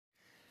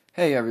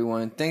Hey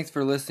everyone, thanks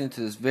for listening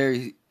to this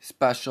very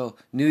special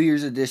New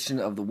Year's edition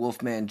of the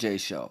Wolfman J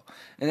Show.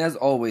 And as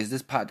always,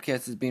 this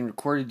podcast is being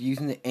recorded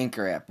using the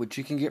Anchor app, which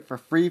you can get for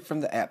free from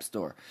the App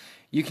Store.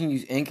 You can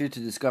use Anchor to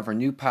discover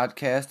new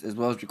podcasts as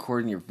well as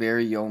recording your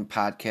very own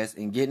podcast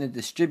and getting it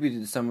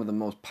distributed to some of the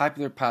most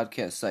popular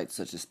podcast sites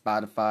such as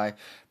Spotify,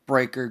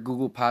 Breaker,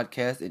 Google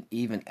Podcasts, and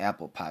even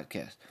Apple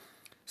Podcasts.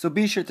 So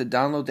be sure to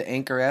download the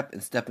Anchor app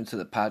and step into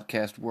the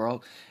podcast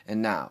world.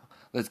 And now,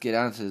 let's get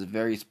on to this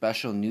very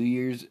special New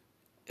Year's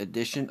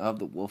edition of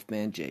the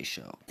Wolfman J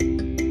Show.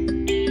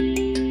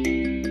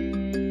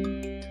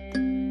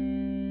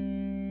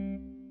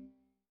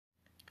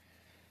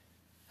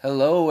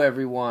 Hello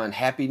everyone,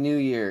 Happy New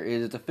Year.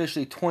 It is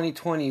officially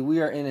 2020.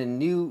 We are in a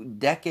new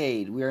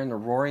decade. We are in the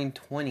roaring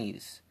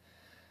 20s.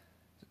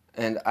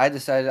 And I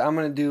decided I'm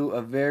going to do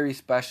a very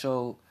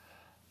special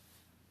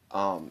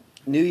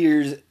New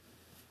Year's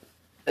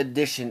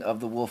edition of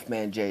the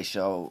Wolfman J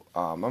Show.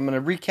 I'm going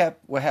to recap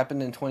what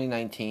happened in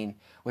 2019,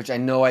 which I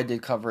know I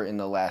did cover in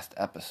the last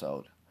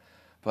episode.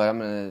 But I'm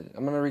going to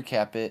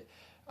recap it.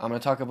 I'm going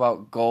to talk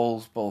about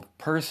goals both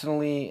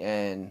personally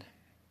and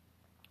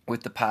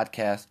with the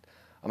podcast.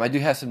 I do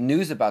have some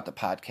news about the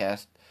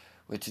podcast,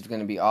 which is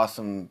going to be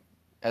awesome,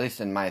 at least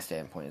in my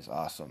standpoint, it's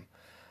awesome.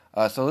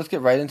 So let's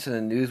get right into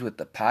the news with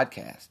the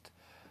podcast.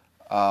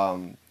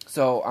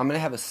 So I'm going to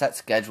have a set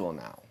schedule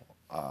now,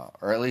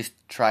 or at least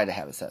try to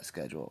have a set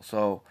schedule.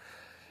 So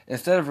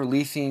instead of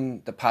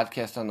releasing the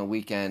podcast on the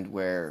weekend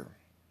where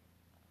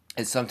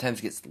it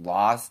sometimes gets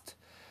lost,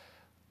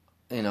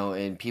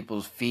 in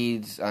people's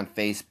feeds on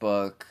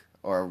Facebook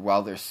or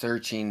while they're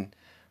searching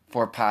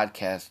for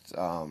podcasts,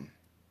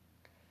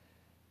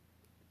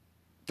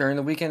 during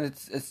the weekend,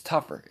 it's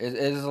tougher. It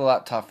is a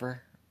lot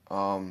tougher.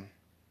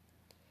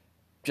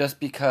 Just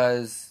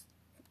because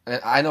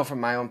I know from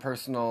my own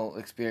personal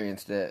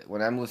experience that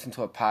when I'm listening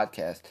to a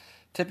podcast,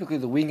 typically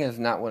the weekend is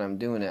not when I'm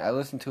doing it. I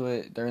listen to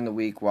it during the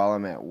week while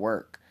I'm at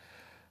work.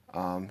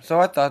 So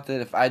I thought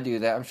that if I do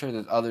that, I'm sure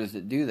there's others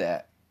that do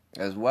that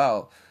as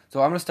well.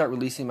 So I'm going to start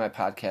releasing my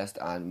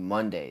podcast on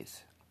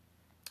Mondays.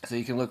 So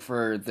you can look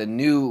for the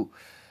new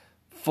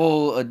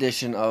full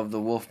edition of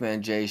the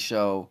Wolfman J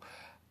Show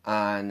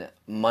on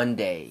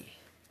Monday.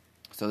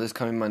 So this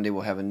coming Monday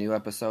we'll have a new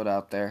episode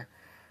out there.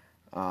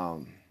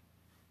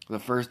 The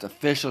first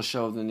official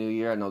show of the new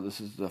year. I know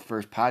this is the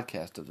first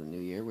podcast of the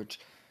new year, which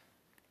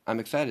I'm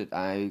excited.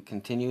 I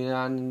continue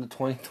on into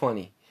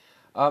 2020.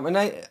 And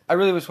I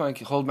really just want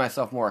to hold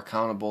myself more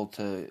accountable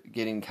to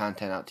getting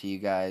content out to you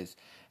guys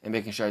and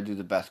making sure I do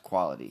the best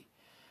quality.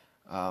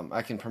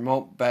 I can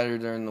promote better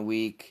during the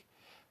week.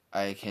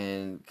 I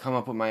can come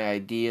up with my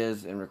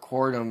ideas and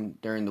record them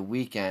during the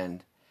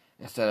weekend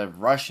instead of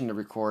rushing to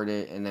record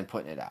it and then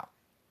putting it out.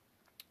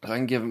 So I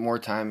can give it more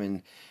time,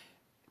 and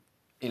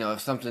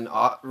if something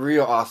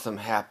real awesome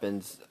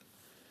happens,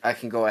 I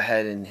can go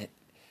ahead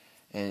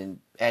and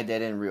add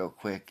that in real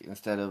quick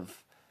instead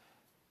of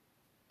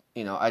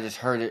I just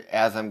heard it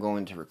as I'm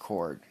going to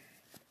record.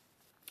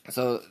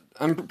 So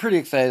I'm pretty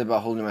excited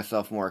about holding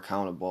myself more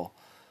accountable.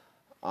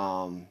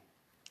 And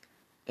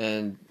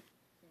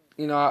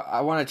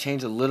I want to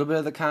change a little bit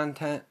of the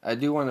content. I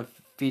do want to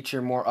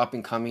feature more up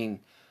and coming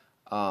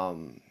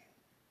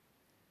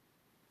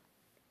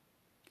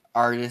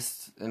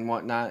artists and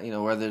whatnot,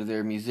 whether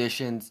they're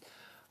musicians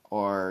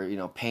or,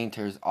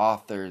 painters,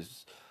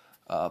 authors,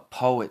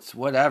 poets,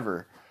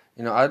 whatever.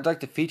 I'd like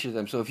to feature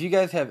them. So if you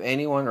guys have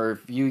anyone, or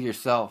if you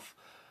yourself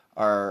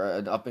are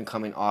an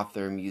up-and-coming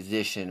author,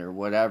 musician, or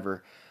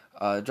whatever,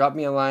 drop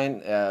me a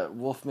line at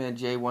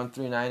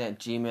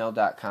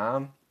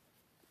wolfmanj139@gmail.com,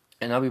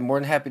 and I'll be more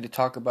than happy to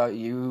talk about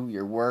you,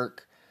 your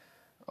work,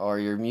 or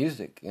your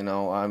music.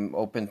 I'm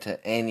open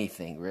to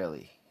anything,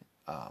 really.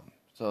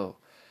 So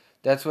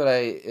that's what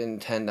I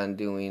intend on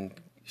doing,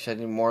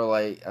 shedding more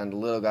light on the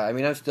little guy. I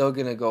mean, I'm still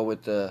going to go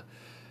with the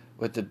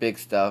big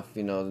stuff,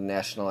 the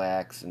national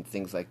acts and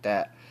things like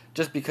that,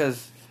 just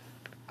because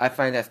I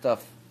find that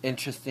stuff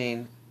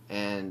interesting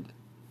and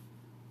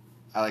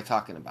I like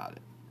talking about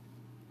it.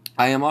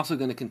 I am also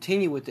going to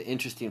continue with the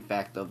interesting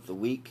fact of the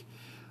week.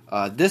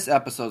 This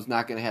episode's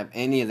not going to have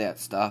any of that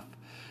stuff,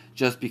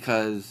 just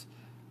because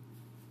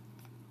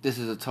this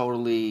is a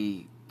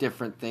totally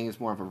different thing. It's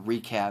more of a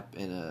recap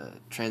and a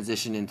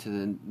transition into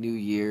the new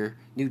year,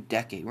 new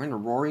decade. We're in the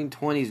roaring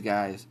 20s,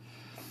 guys.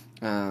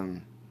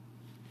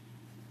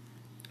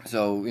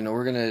 So,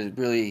 we're going to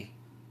really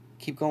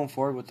keep going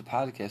forward with the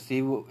podcast. See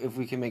if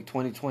we can make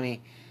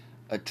 2020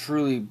 a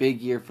truly big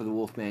year for the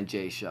Wolfman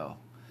J Show.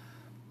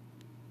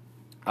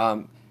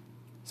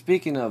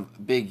 Speaking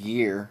of big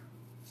year,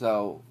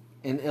 so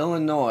in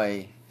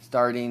Illinois,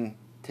 starting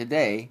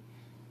today,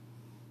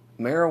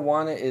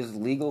 marijuana is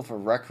legal for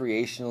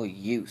recreational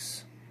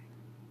use.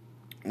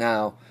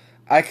 Now,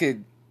 I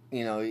could,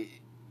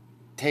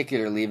 take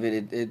it or leave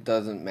it. It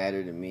doesn't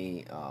matter to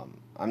me.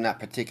 I'm not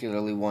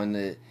particularly one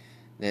that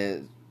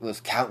was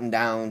counting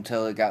down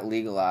till it got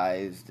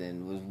legalized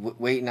and was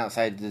waiting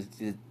outside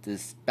the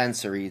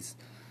dispensaries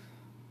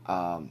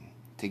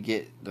to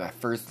get my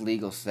first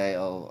legal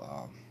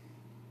sale.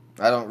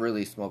 I don't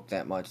really smoke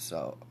that much,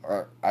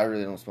 or I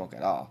really don't smoke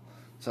at all.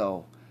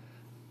 So,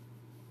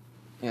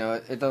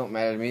 it don't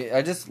matter to me.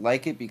 I just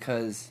like it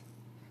because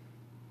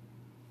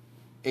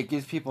it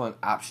gives people an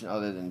option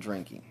other than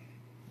drinking.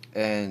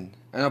 And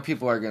I know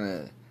people are going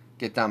to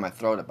get down my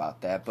throat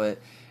about that, but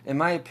in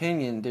my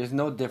opinion, there's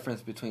no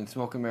difference between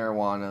smoking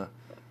marijuana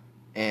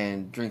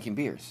and drinking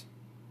beers.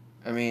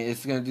 I mean,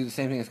 it's going to do the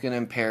same thing. It's going to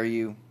impair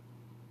you.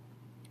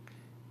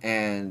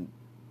 And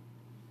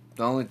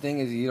the only thing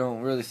is you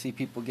don't really see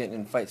people getting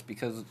in fights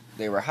because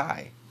they were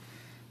high.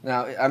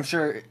 Now, I'm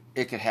sure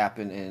it could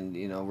happen, and,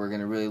 we're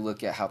going to really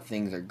look at how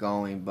things are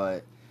going,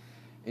 but,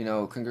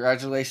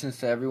 congratulations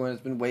to everyone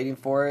that's been waiting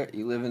for it.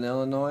 You live in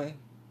Illinois,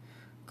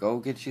 go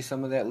get you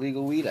some of that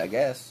legal weed, I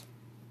guess.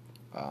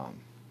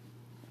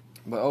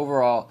 But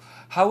overall,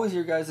 how was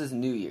your guys'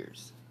 New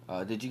Year's?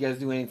 Did you guys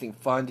do anything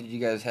fun? Did you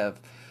guys have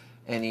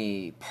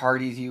any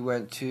parties you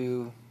went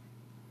to?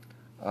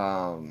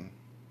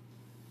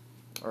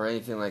 Or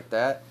anything like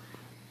that?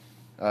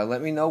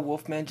 Let me know,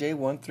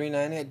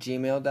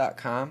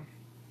 wolfmanj139@gmail.com.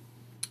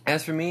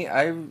 As for me,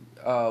 I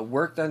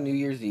worked on New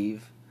Year's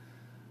Eve.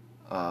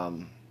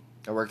 I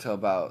worked till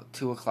about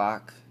 2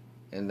 o'clock,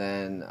 and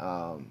then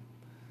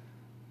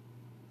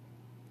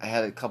I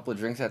had a couple of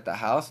drinks at the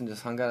house and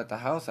just hung out at the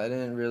house. I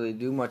didn't really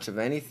do much of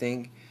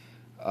anything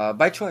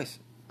by choice.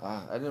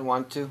 I didn't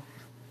want to.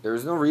 There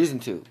was no reason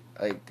to.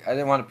 I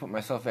didn't want to put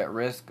myself at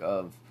risk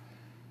of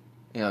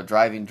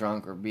driving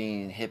drunk or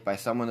being hit by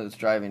someone that's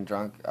driving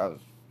drunk. I was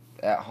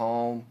at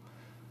home.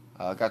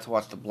 Got to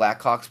watch the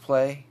Blackhawks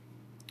play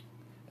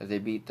as they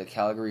beat the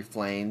Calgary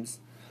Flames.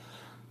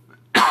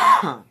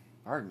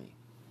 Pardon me.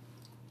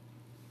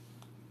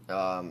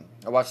 I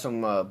watched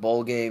some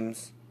bowl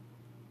games.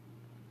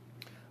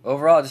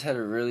 Overall, I just had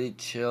a really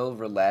chill,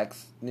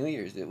 relaxed New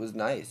Year's. It was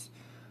nice.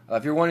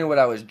 If you're wondering what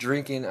I was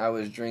drinking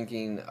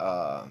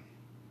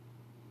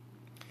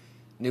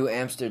New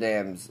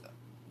Amsterdam's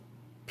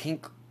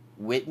Pink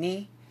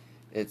Whitney.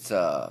 It's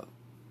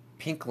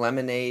pink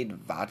lemonade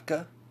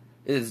vodka.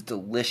 It is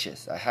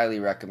delicious. I highly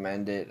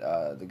recommend it.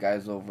 The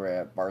guys over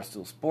at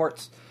Barstool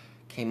Sports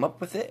came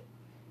up with it,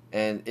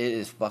 and it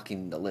is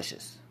fucking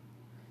delicious.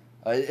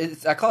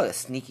 I call it a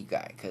sneaky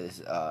guy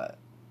because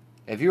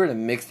if you were to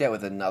mix that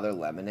with another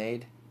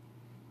lemonade,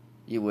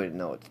 you wouldn't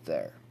know it's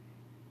there.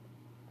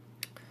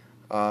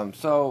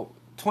 So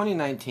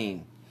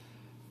 2019.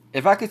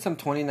 If I could sum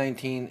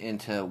 2019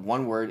 into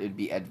one word, it'd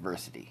be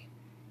adversity.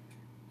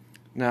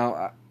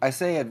 Now, I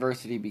say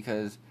adversity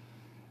because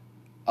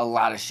a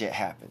lot of shit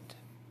happened.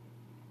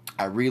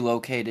 I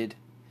relocated.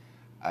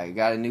 I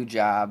got a new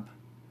job.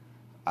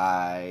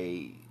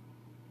 I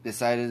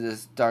decided to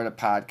start a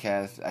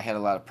podcast. I had a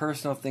lot of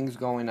personal things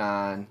going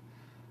on.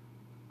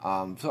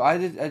 So I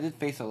did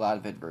face a lot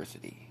of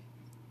adversity.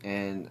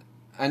 And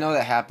I know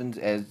that happens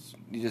as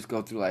you just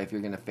go through life.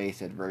 You're going to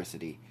face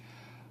adversity.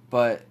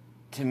 But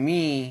to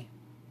me,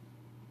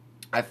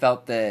 I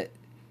felt that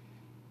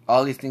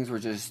all these things were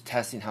just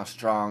testing how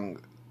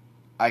strong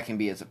I can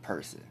be as a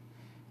person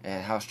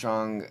and how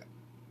strong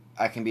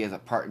I can be as a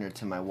partner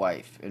to my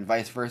wife and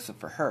vice versa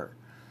for her.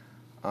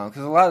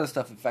 Because a lot of the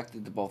stuff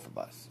affected the both of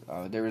us.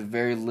 There was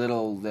very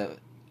little that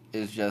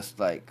is just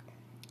like,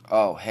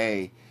 oh,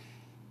 hey,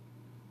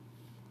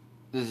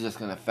 this is just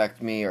going to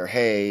affect me, or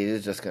hey, this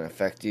is just going to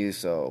affect you,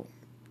 so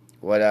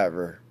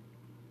whatever.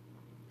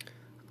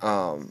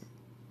 So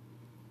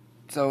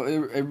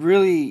it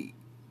really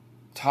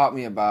taught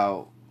me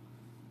about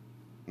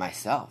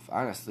myself,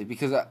 honestly,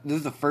 because this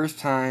is the first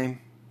time,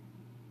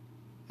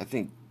 I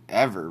think,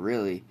 ever,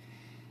 really,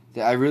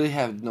 that I really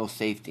have no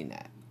safety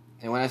net.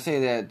 And when I say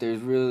that,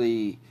 there's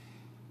really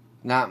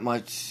not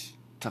much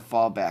to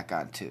fall back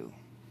onto.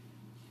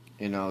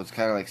 It's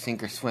kind of like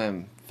sink or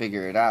swim,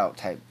 figure it out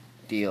type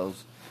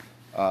deals.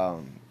 I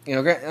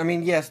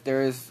mean, yes,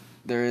 there is,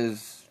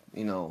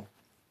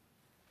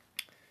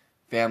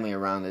 family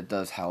around that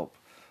does help.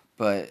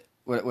 But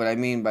what I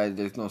mean by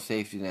there's no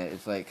safety net,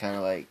 it's like kind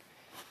of like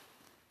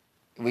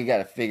we got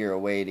to figure a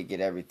way to get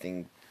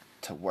everything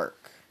to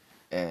work.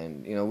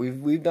 And,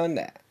 we've done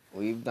that.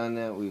 We've done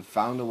that. We've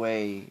found a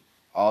way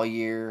all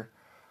year.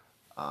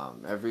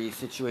 Every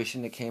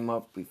situation that came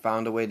up, we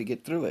found a way to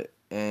get through it.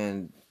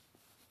 And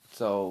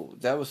so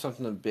that was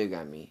something big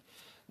on me.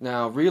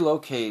 Now,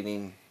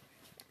 relocating,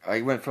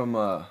 I went from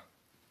I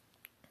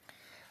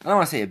don't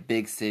want to say a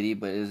big city,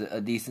 but it was a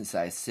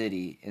decent-sized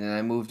city. And then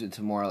I moved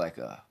into more like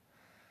a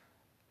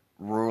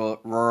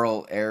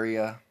rural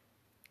area.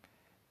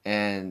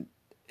 And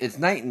it's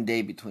night and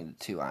day between the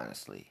two,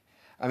 honestly.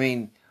 I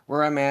mean,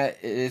 where I'm at,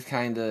 it is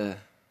kind of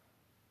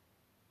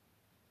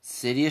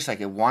cityish,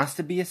 like it wants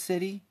to be a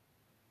city,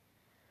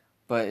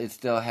 but it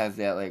still has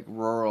that like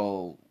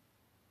rural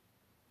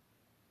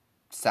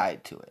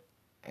side to it,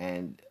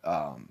 and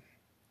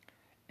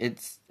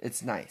it's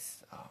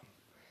nice.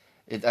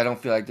 I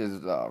don't feel like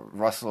there's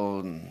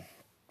rustle and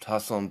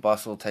hustle and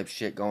bustle type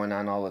shit going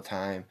on all the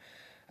time.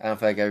 I don't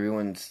feel like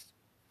everyone's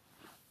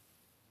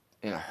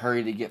in a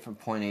hurry to get from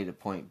point A to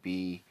point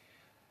B.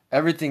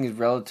 Everything is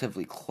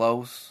relatively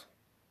close,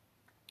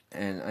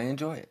 and I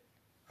enjoy it.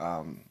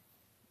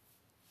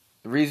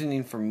 the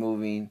reasoning for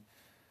moving,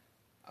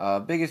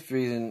 biggest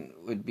reason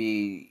would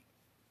be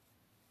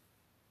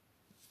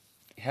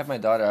have my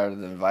daughter out of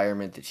the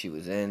environment that she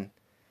was in.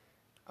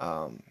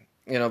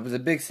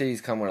 The big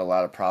cities come with a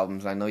lot of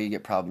problems. I know you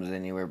get problems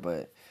anywhere,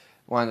 but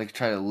wanted to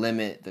try to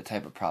limit the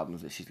type of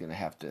problems that she's going to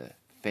have to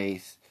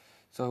face.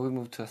 So we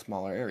moved to a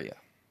smaller area.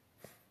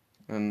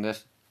 And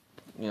that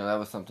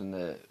was something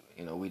that,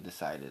 we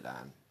decided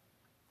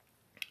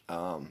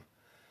on.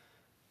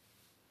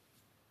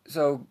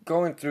 So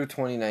going through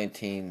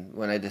 2019,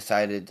 when I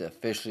decided to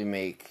officially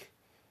make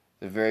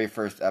the very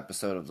first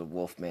episode of the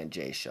Wolfman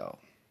J Show.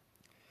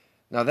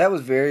 Now that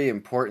was very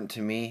important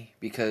to me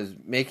because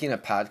making a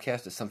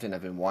podcast is something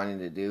I've been wanting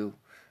to do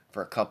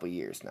for a couple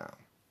years now.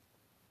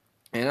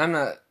 And I'm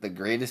not the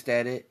greatest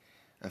at it.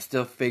 I'm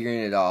still figuring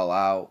it all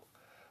out.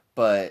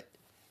 But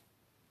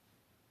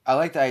I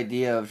like the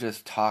idea of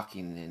just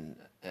talking and,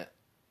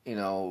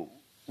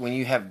 when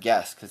you have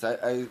guests. Because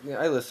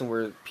I listen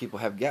where people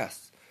have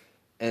guests.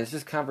 And it's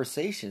just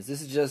conversations.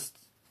 This is just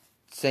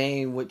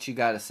saying what you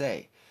got to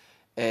say.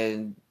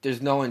 And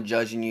there's no one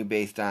judging you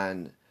based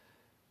on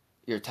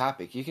your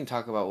topic. You can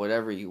talk about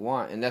whatever you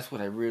want. And that's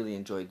what I really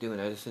enjoy doing.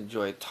 I just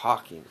enjoy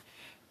talking.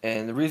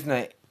 And the reason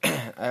I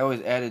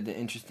always added the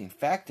interesting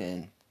fact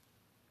in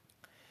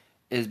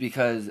is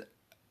because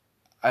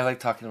I like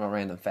talking about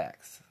random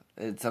facts.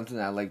 It's something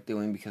I like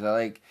doing because I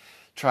like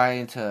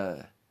trying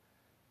to,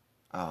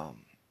 kind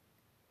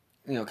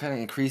of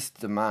increase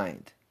the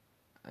mind.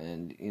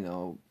 And,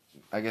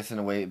 I guess in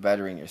a way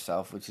bettering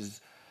yourself, which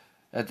is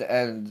at the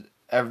end,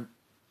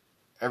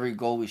 every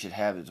goal we should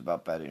have is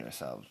about bettering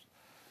ourselves.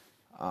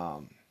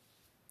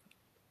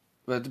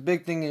 But the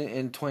big thing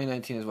in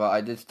 2019 as well,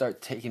 I did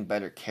start taking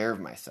better care of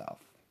myself.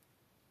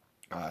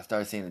 I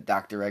started seeing a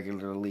doctor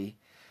regularly.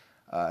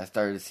 I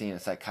started seeing a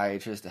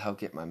psychiatrist to help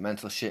get my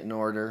mental shit in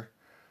order.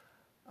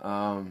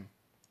 And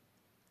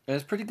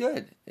it's pretty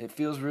good. It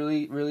feels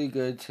really, really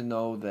good to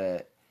know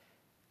that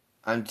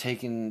I'm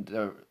taking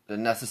the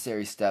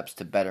necessary steps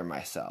to better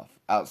myself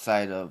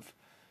outside of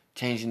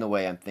changing the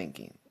way I'm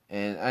thinking.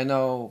 And I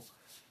know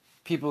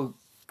people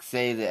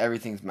say that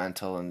everything's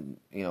mental and,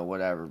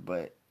 whatever,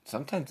 but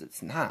sometimes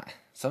it's not.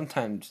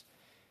 Sometimes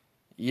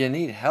you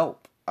need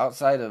help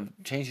outside of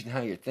changing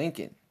how you're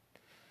thinking.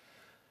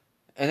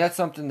 And that's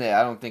something that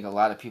I don't think a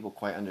lot of people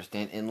quite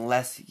understand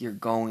unless you're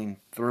going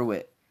through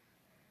it.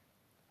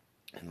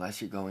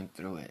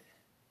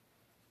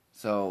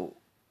 So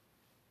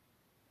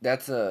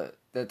that's a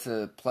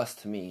plus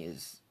to me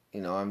is,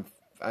 I'm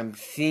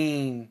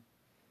seeing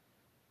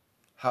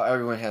how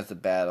everyone has the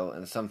battle,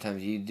 and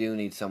sometimes you do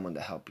need someone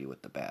to help you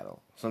with the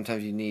battle.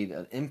 Sometimes you need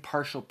an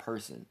impartial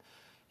person,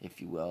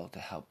 if you will, to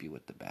help you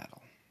with the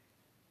battle.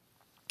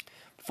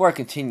 Before I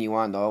continue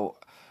on, though,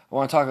 I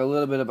want to talk a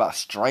little bit about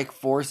Strike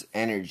Force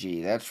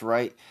Energy. That's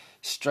right,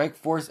 Strike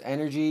Force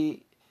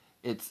Energy,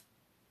 it's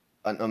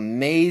an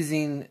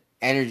amazing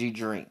energy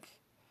drink.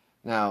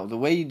 Now, the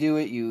way you do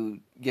it, you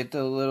get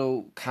the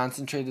little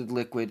concentrated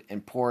liquid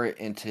and pour it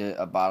into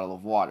a bottle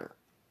of water.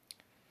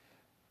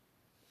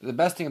 The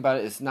best thing about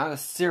it, it's not a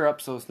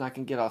syrup, so it's not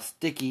going to get all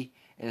sticky,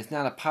 and it's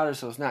not a powder,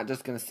 so it's not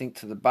just going to sink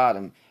to the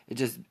bottom. It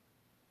just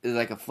is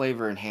like a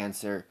flavor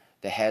enhancer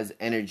that has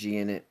energy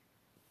in it,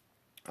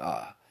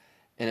 and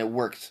it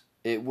works.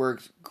 It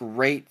works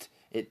great.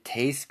 It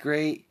tastes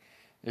great.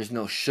 There's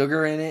no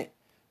sugar in it,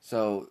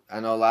 so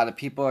I know a lot of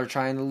people are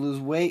trying to lose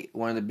weight.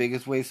 One of the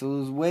biggest ways to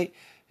lose weight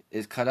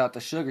is cut out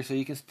the sugar, so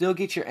you can still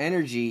get your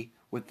energy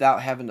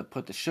without having to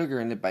put the sugar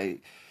in it by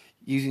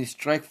using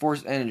Strike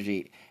Force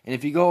Energy. And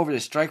if you go over to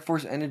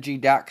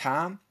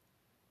strikeforceenergy.com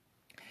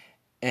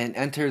and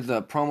enter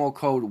the promo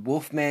code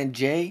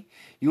WolfmanJ,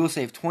 you will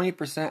save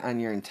 20% on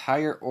your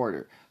entire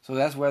order. So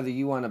that's whether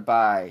you want to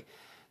buy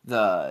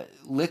the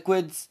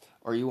liquids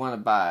or you want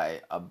to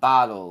buy a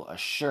bottle, a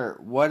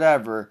shirt,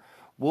 whatever.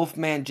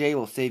 Wolfman J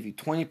will save you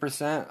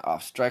 20%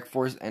 off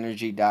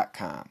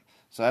strikeforceenergy.com.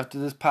 So after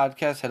this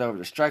podcast, head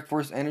over to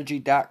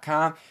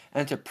strikeforceenergy.com,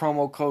 enter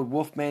promo code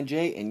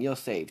WolfmanJ, and you'll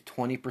save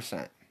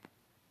 20%.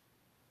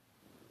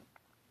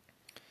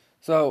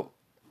 So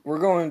we're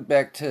going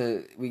back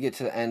we get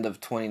to the end of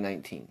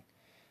 2019.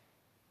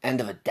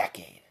 End of a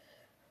decade.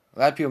 A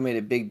lot of people made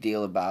a big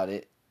deal about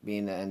it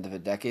being the end of a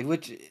decade,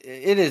 which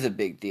it is a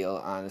big deal,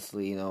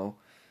 honestly.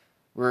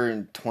 We're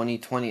in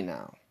 2020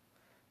 now.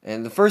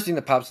 And the first thing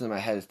that pops into my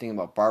head is thinking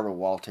about Barbara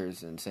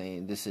Walters and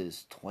saying, this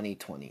is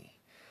 2020.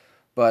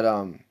 But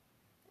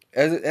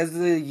as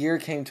the year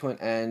came to an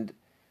end,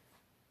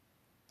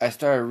 I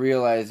started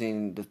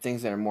realizing the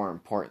things that are more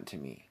important to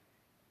me.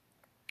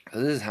 So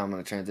this is how I'm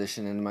going to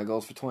transition into my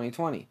goals for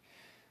 2020.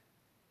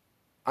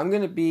 I'm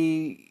going to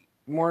be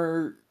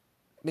more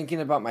thinking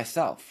about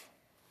myself.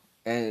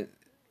 And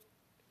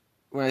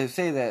when I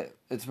say that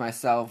it's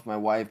myself, my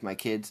wife, my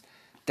kids,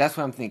 that's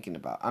what I'm thinking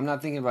about. I'm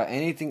not thinking about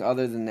anything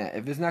other than that.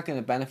 If it's not going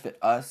to benefit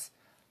us,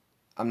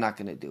 I'm not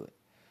going to do it.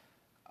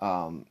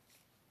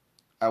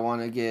 I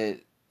want to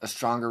get a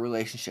stronger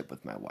relationship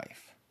with my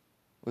wife,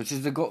 which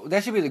is the goal.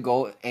 That should be the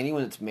goal.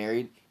 Anyone that's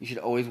married, you should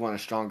always want a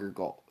stronger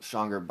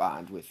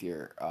bond with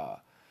your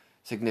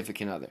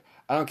significant other.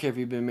 I don't care if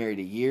you've been married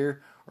a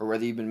year or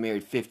whether you've been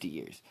married 50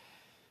 years.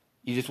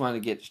 You just want to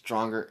get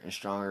stronger and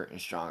stronger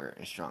and stronger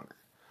and stronger.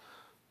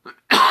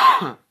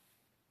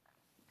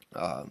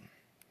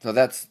 So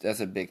that's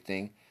a big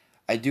thing.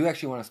 I do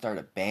actually want to start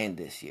a band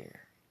this year.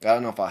 I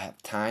don't know if I'll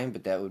have time,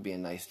 but that would be a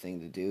nice thing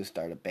to do,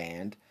 start a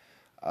band.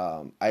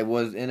 I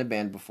was in a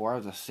band before. I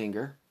was a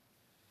singer.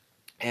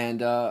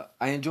 And I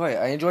enjoy it.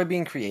 I enjoy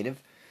being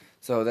creative.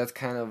 So that's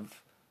kind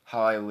of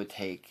how I would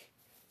take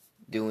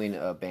doing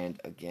a band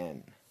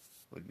again.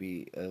 Would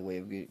be a way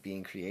of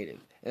being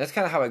creative. And that's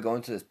kind of how I go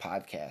into this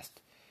podcast,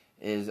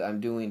 is I'm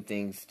doing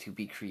things to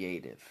be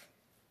creative.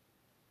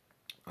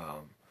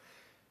 And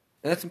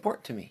that's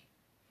important to me.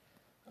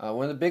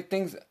 One of the big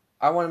things,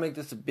 I want to make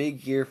this a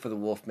big year for the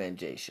Wolfman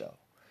J Show.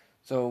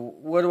 So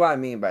what do I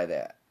mean by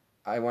that?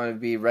 I want to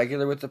be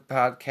regular with the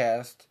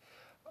podcast.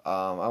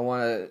 I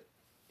want to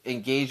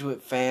engage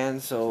with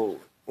fans. So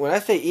when I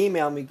say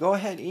email me, go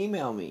ahead,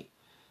 email me.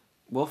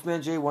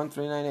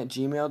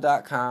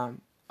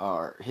 wolfmanj139@gmail.com,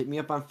 or hit me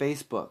up on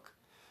Facebook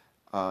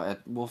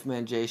at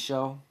Wolfman J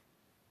Show.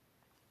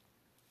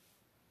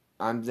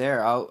 I'm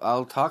there.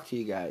 I'll talk to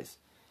you guys.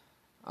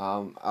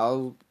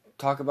 I'll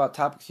talk about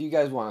topics you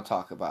guys want to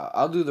talk about.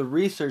 I'll do the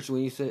research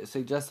when you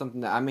suggest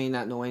something that I may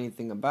not know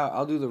anything about.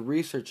 I'll do the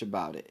research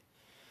about it.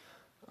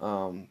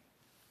 I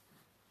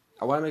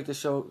want to make the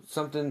show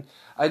something.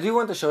 I do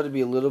want the show to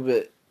be a little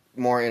bit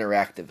more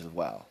interactive as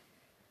well.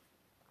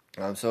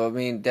 So I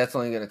mean, that's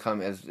only going to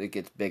come as it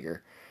gets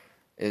bigger,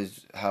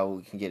 is how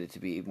we can get it to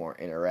be more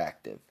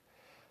interactive.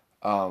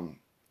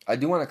 I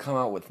do want to come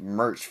out with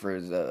merch for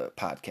the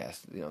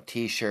podcast.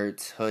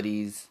 T-shirts,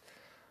 hoodies,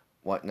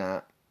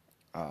 whatnot.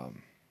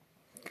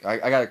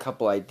 I got a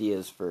couple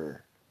ideas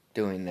for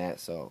doing that,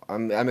 so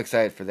I'm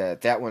excited for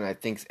that. That one I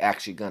think's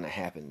actually going to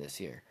happen this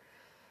year.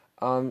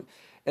 And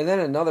then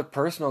another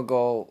personal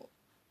goal,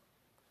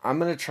 I'm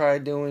going to try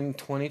doing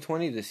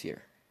 2020 this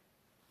year.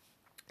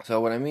 So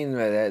what I mean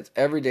by that is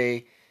every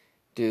day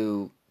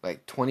do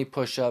like 20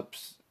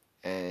 push-ups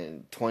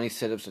and 20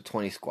 sit-ups or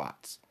 20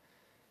 squats,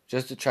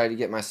 just to try to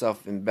get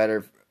myself in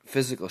better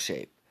physical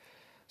shape.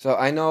 So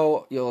I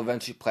know you'll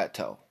eventually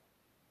plateau,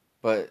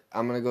 but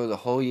I'm going to go the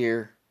whole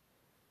year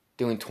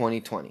doing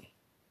 2020.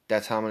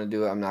 That's how I'm going to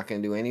do it. I'm not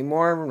going to do any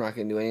more. I'm not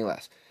going to do any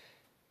less.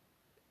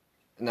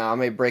 Now, I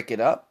may break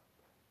it up,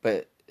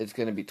 but it's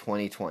going to be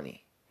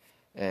 2020.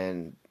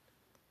 And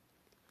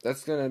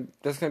that's going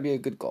to be a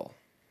good goal.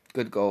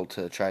 Good goal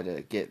to try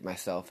to get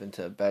myself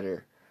into a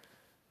better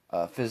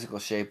physical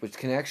shape, which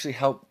can actually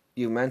help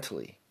you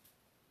mentally.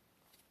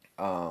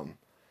 So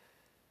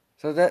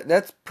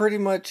that's pretty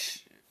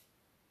much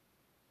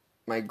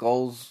my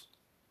goals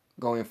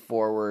going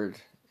forward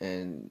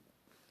and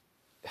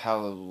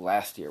how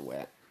last year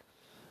went.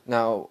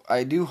 Now,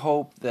 I do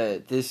hope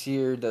that this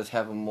year does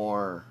have a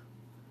more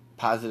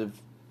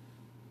positive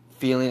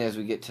feeling as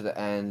we get to the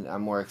end.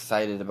 I'm more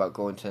excited about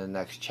going to the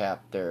next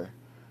chapter.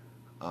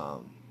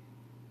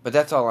 But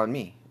that's all on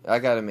me. I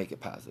got to make it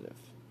positive.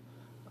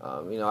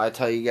 I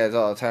tell you guys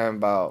all the time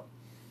about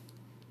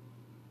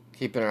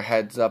keeping our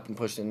heads up and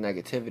pushing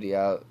negativity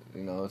out.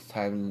 It's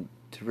time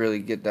to really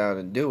get down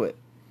and do it.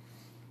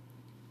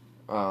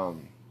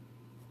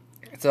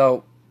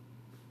 So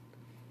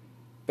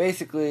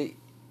basically,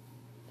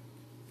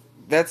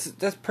 that's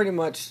pretty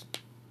much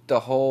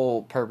the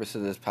whole purpose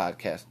of this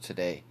podcast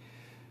today,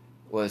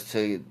 was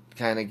to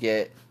kind of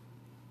get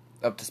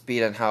up to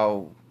speed on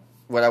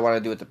what I want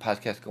to do with the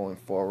podcast going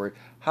forward,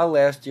 how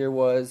last year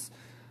was,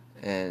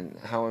 and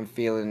how I'm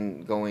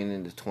feeling going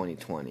into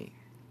 2020.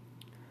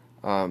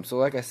 So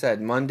like I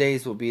said,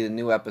 Mondays will be the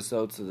new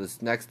episode, so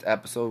this next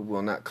episode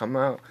will not come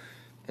out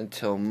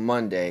until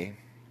Monday,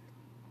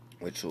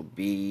 which will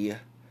be...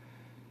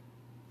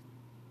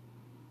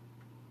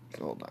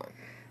 Hold on.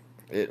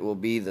 It will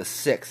be the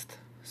 6th.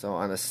 So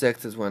on the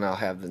 6th is when I'll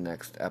have the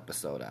next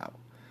episode out.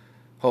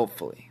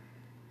 Hopefully.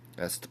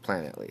 That's the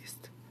plan, at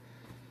least.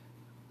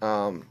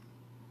 I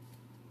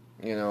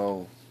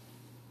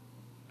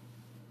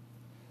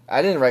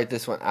didn't write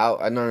this one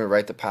out. I normally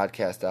write the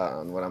podcast out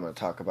on what I'm going to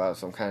talk about,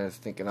 so I'm kind of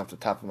thinking off the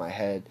top of my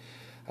head.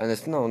 And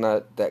it's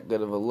not that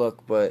good of a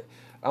look, but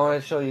I want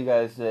to show you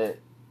guys that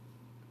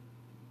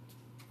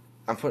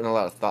I'm putting a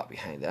lot of thought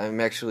behind it.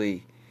 I'm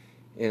actually,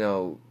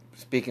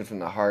 speaking from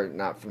the heart,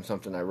 not from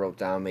something I wrote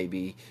down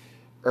maybe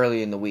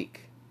early in the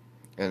week.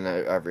 And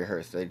I've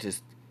rehearsed. I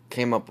just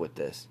came up with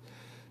this.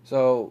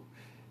 So,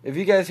 if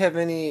you guys have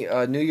any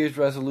New Year's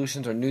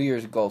resolutions or New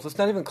Year's goals, let's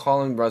not even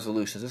call them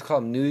resolutions. Let's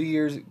call them New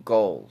Year's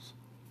goals.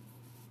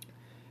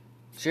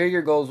 Share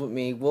your goals with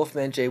me,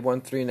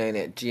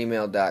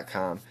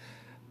 wolfmanj139@gmail.com.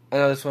 I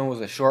know this one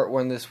was a short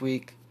one this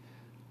week,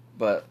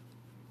 but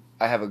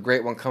I have a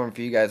great one coming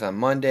for you guys on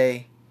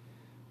Monday.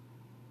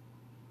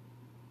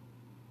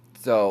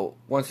 So,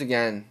 once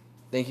again,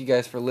 thank you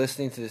guys for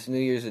listening to this New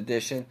Year's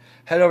edition.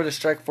 Head over to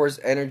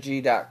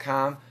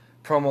strikeforceenergy.com.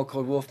 Promo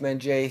code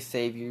WolfmanJ,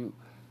 save you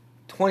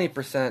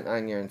 20%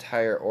 on your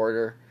entire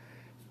order.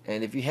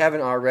 And if you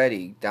haven't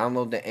already,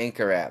 download the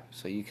Anchor app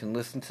so you can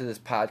listen to this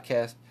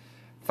podcast,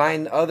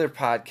 find other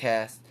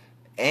podcasts,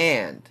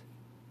 and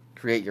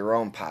create your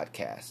own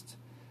podcast,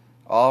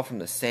 all from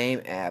the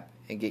same app,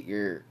 and get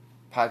your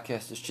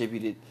podcast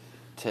distributed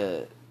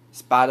to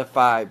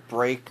Spotify,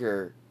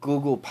 Breaker,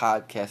 Google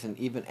Podcasts, and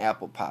even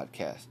Apple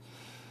Podcasts.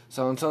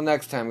 So until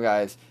next time,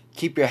 guys,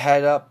 keep your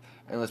head up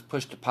and let's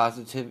push the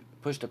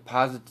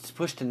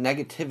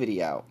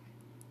negativity out.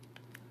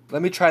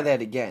 Let me try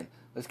that again.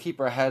 Let's keep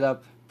our head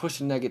up, push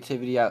the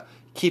negativity out,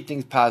 keep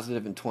things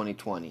positive in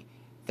 2020.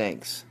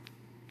 Thanks.